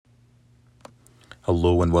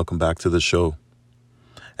Hello and welcome back to the show.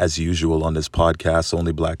 As usual on this podcast,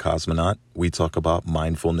 Only Black Cosmonaut, we talk about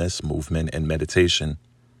mindfulness, movement, and meditation.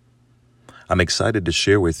 I'm excited to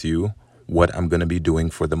share with you what I'm going to be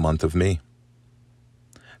doing for the month of May.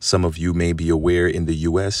 Some of you may be aware in the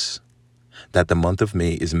U.S. that the month of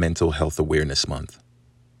May is Mental Health Awareness Month.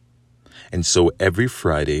 And so every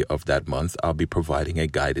Friday of that month, I'll be providing a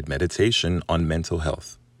guided meditation on mental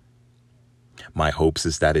health. My hopes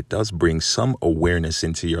is that it does bring some awareness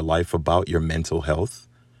into your life about your mental health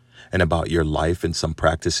and about your life and some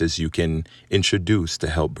practices you can introduce to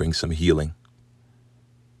help bring some healing.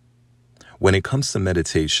 When it comes to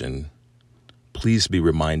meditation, please be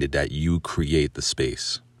reminded that you create the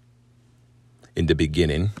space. In the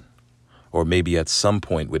beginning, or maybe at some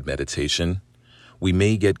point with meditation, we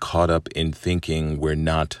may get caught up in thinking we're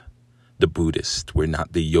not the Buddhist, we're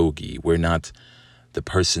not the yogi, we're not the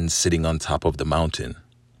person sitting on top of the mountain.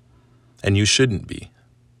 And you shouldn't be.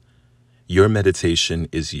 Your meditation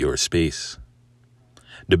is your space.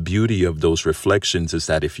 The beauty of those reflections is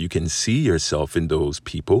that if you can see yourself in those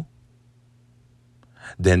people,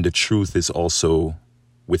 then the truth is also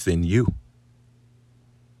within you.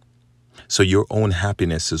 So your own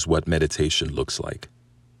happiness is what meditation looks like.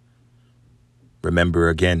 Remember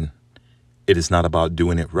again, it is not about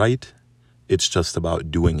doing it right. It's just about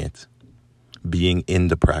doing it, being in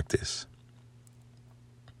the practice.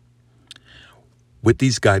 With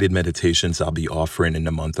these guided meditations I'll be offering in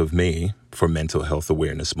the month of May for Mental Health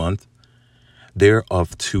Awareness Month, they're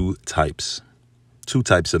of two types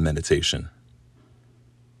of meditation.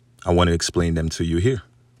 I want to explain them to you here.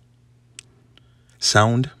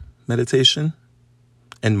 Sound meditation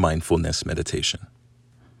and mindfulness meditation.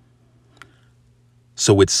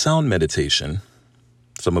 So with sound meditation,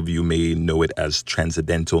 some of you may know it as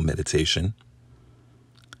transcendental meditation,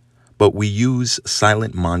 but we use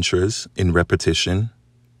silent mantras in repetition,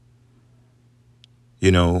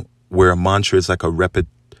 where a mantra is like a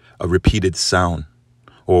repeated sound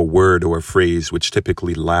or a word or a phrase which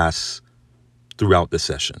typically lasts throughout the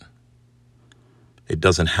session. It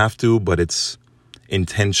doesn't have to, but it's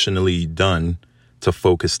intentionally done to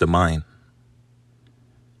focus the mind.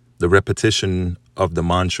 The repetition of the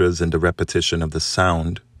mantras and the repetition of the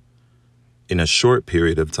sound in a short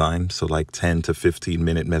period of time, so like 10 to 15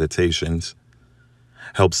 minute meditations,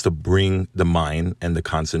 helps to bring the mind and the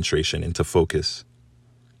concentration into focus.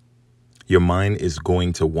 Your mind is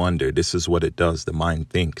going to wander. This is what it does. The mind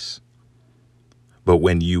thinks. But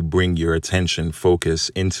when you bring your attention focus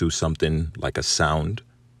into something like a sound,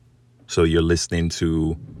 so you're listening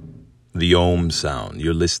to the Om sound,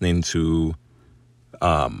 you're listening to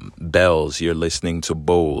bells, you're listening to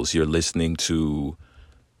bowls, you're listening to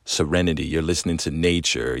serenity, you're listening to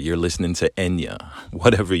nature, you're listening to Enya,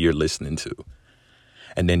 whatever you're listening to.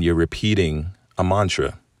 And then you're repeating a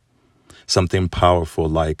mantra, something powerful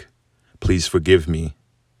like, please forgive me,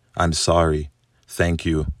 I'm sorry, thank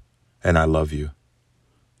you, and I love you.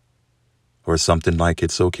 Or something like,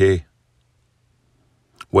 it's okay.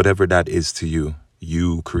 Whatever that is to you,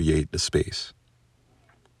 you create the space.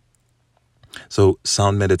 So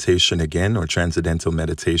sound meditation again, or transcendental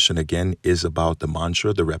meditation again, is about the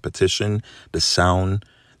mantra, the repetition, the sound,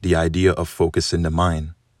 the idea of focusing the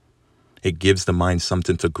mind. It gives the mind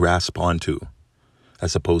something to grasp onto,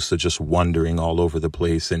 as opposed to just wandering all over the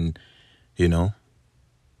place and,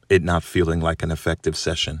 it not feeling like an effective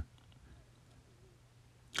session.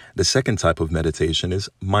 The second type of meditation is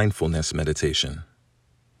mindfulness meditation.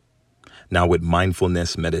 Now with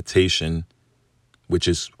mindfulness meditation, which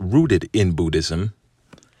is rooted in Buddhism,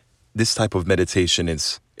 this type of meditation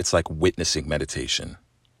it's like witnessing meditation.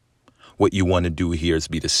 What you want to do here is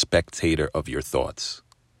be the spectator of your thoughts.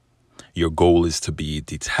 Your goal is to be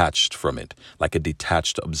detached from it, like a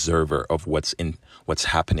detached observer of what's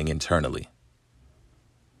happening internally.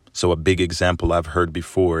 So a big example I've heard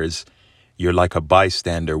before is you're like a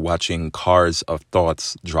bystander watching cars of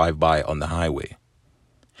thoughts drive by on the highway.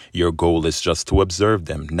 Your goal is just to observe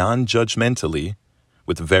them non-judgmentally,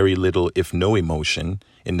 with very little, if no emotion,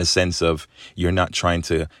 in the sense of you're not trying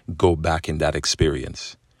to go back in that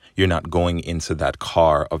experience. You're not going into that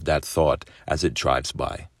car of that thought as it drives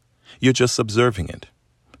by. You're just observing it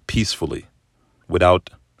peacefully, without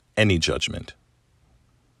any judgment.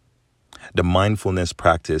 The mindfulness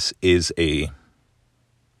practice is a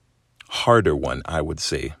harder one, I would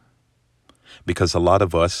say, because a lot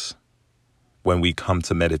of us, when we come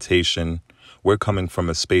to meditation, we're coming from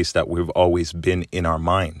a space that we've always been in our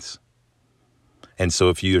minds. And so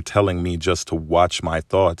if you're telling me just to watch my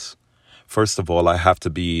thoughts, first of all, I have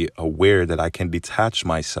to be aware that I can detach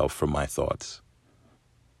myself from my thoughts.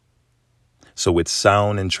 So with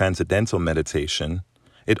sound and transcendental meditation,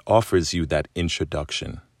 it offers you that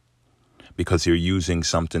introduction because you're using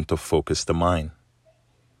something to focus the mind.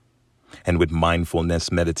 And with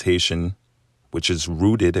mindfulness meditation, which is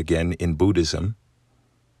rooted again in Buddhism,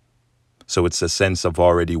 so it's a sense of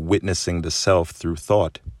already witnessing the self through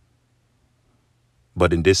thought.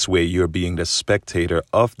 But in this way, you're being the spectator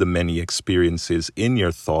of the many experiences in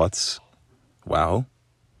your thoughts. Wow.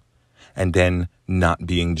 And then not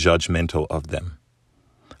being judgmental of them,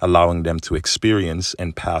 allowing them to experience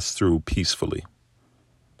and pass through peacefully.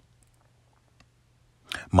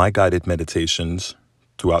 My guided meditations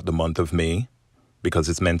throughout the month of May, because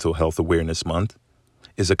it's Mental Health Awareness Month,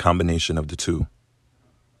 is a combination of the two.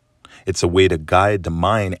 It's a way to guide the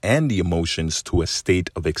mind and the emotions to a state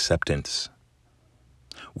of acceptance.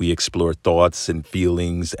 We explore thoughts and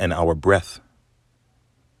feelings and our breath.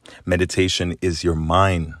 Meditation is your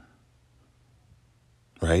mind,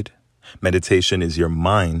 right? Meditation is your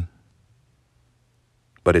mind,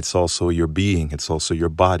 but it's also your being. It's also your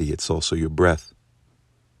body. It's also your breath.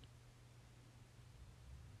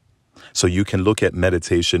 So you can look at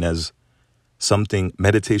meditation as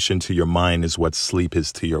meditation to your mind is what sleep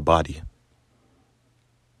is to your body.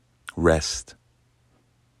 Rest.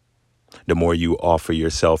 The more you offer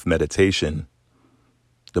yourself meditation,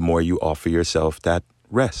 the more you offer yourself that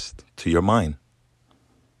rest to your mind.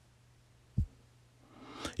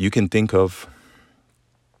 You can think of,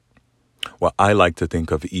 well, I like to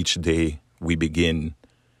think of each day we begin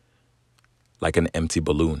like an empty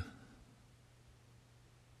balloon.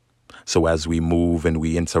 So as we move and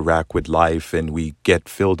we interact with life and we get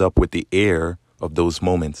filled up with the air of those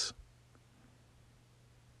moments,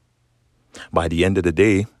 by the end of the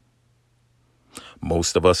day,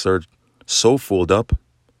 most of us are so filled up,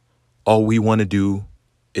 all we want to do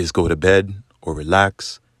is go to bed or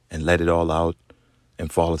relax and let it all out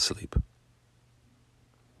and fall asleep.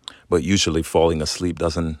 But usually falling asleep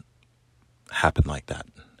doesn't happen like that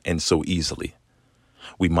and so easily.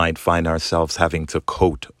 We might find ourselves having to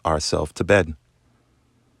coat ourselves to bed.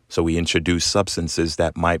 So we introduce substances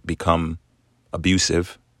that might become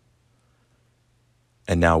abusive.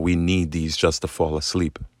 And now we need these just to fall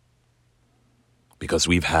asleep. Because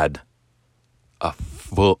we've had a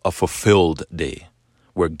fulfilled day.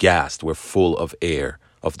 We're gassed. We're full of air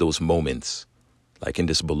of those moments, like in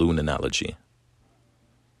this balloon analogy.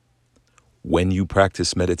 When you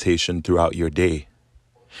practice meditation throughout your day,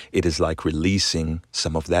 it is like releasing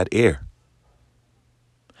some of that air.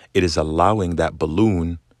 It is allowing that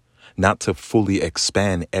balloon not to fully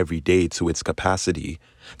expand every day to its capacity,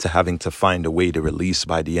 to having to find a way to release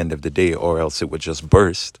by the end of the day, or else it would just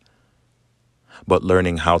burst. But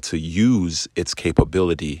learning how to use its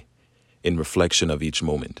capability in reflection of each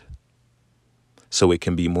moment, so it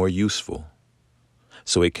can be more useful,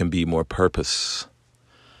 so it can be more purposeful,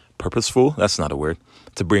 that's not a word,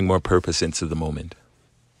 to bring more purpose into the moment.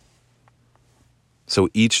 So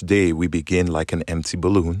each day we begin like an empty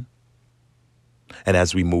balloon. And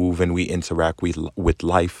as we move and we interact with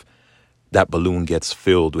life, that balloon gets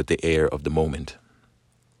filled with the air of the moment.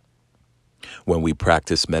 When we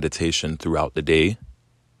practice meditation throughout the day,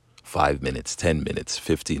 5 minutes, 10 minutes,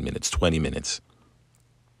 15 minutes, 20 minutes,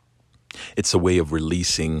 it's a way of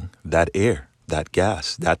releasing that air, that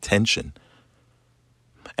gas, that tension.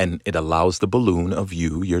 And it allows the balloon of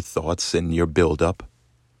you, your thoughts and your buildup,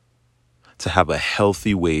 to have a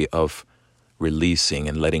healthy way of releasing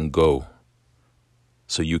and letting go,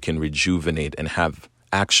 so you can rejuvenate and have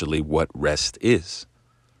actually what rest is,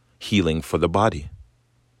 healing for the body.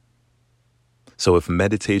 So if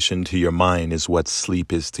meditation to your mind is what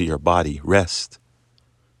sleep is to your body, rest,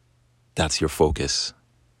 that's your focus.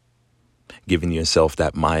 Giving yourself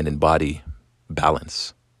that mind and body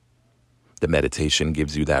balance. The meditation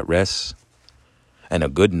gives you that rest. And a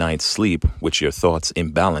good night's sleep, with your thoughts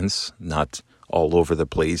in balance, not all over the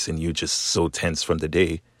place and you just so tense from the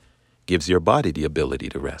day, gives your body the ability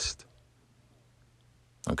to rest.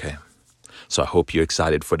 Okay, so I hope you're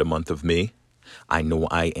excited for the month of May. I know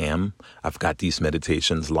I am. I've got these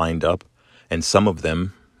meditations lined up, and some of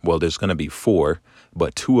them, well, there's going to be 4,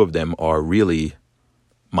 but 2 of them are really,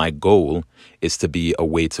 my goal is to be a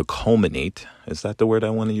way to culminate, is that the word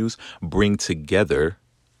I want to use? Bring together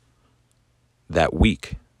that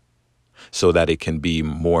week so that it can be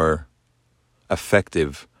more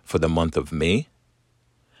effective for the month of May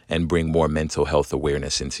and bring more mental health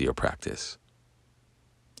awareness into your practice.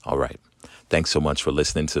 All right. Thanks so much for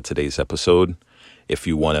listening to today's episode. If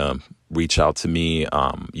you want to reach out to me,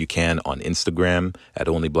 you can on Instagram at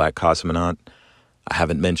Only Black Cosmonaut. I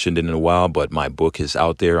haven't mentioned it in a while, but my book is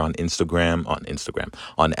out there on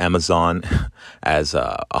on Amazon as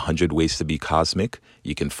 100 Ways to Be Cosmic.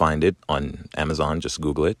 You can find it on Amazon. Just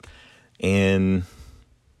Google it. And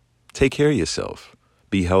take care of yourself.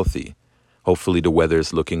 Be healthy. Hopefully the weather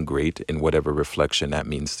is looking great in whatever reflection that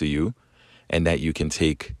means to you, and that you can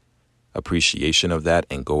take appreciation of that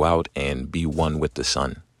and go out and be one with the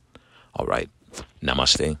sun. All right.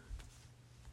 Namaste.